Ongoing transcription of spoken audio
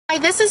Hi,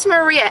 this is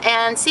Maria,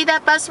 and see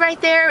that bus right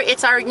there?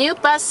 It's our new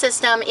bus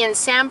system in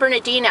San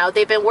Bernardino.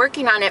 They've been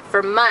working on it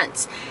for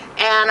months,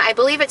 and I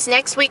believe it's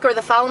next week or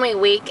the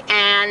following week,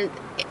 and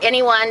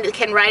anyone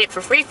can ride it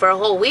for free for a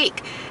whole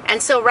week.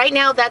 And so right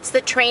now that's the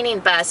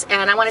training bus,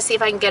 and I want to see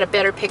if I can get a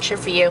better picture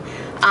for you.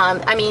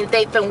 I mean,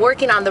 they've been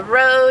working on the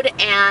road,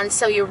 and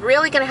so you're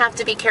really going to have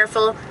to be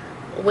careful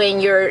when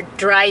you're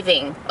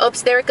driving.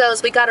 Oops, there it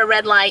goes. We got a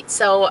red light,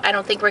 so I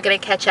don't think we're going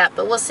to catch up,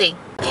 but we'll see.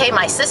 Okay,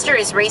 my sister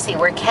is racing.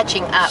 We're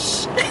catching up.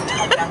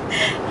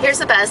 Here's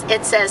the bus.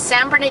 It says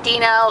San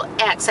Bernardino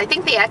X. I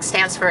think the X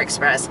stands for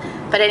Express.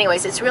 But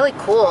anyways, it's really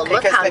cool. Okay,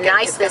 look how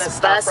nice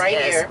this bus right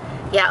is. Here.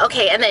 Yeah,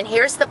 okay, and then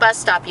here's the bus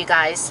stop, you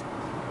guys.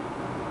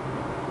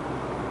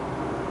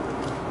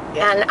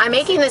 Yeah. And I'm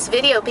making this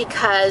video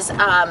because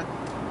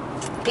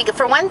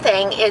for one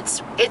thing,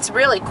 it's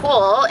really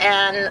cool,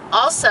 and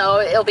also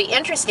it'll be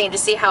interesting to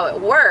see how it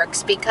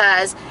works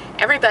because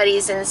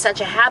everybody's in such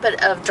a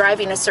habit of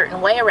driving a certain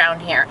way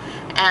around here.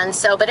 And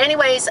so, but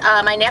anyways,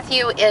 my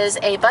nephew is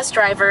a bus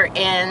driver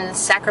in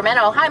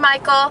Sacramento. Hi,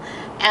 Michael.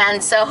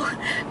 And so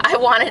I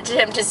wanted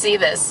him to see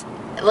this.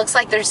 It looks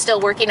like they're still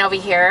working over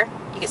here.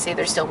 You can see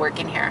they're still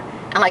working here.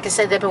 And like I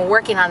said, they've been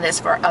working on this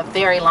for a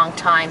very long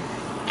time,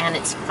 and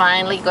it's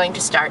finally going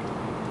to start.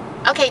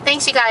 Okay,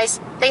 thanks you guys.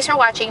 Thanks for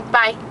watching.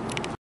 Bye.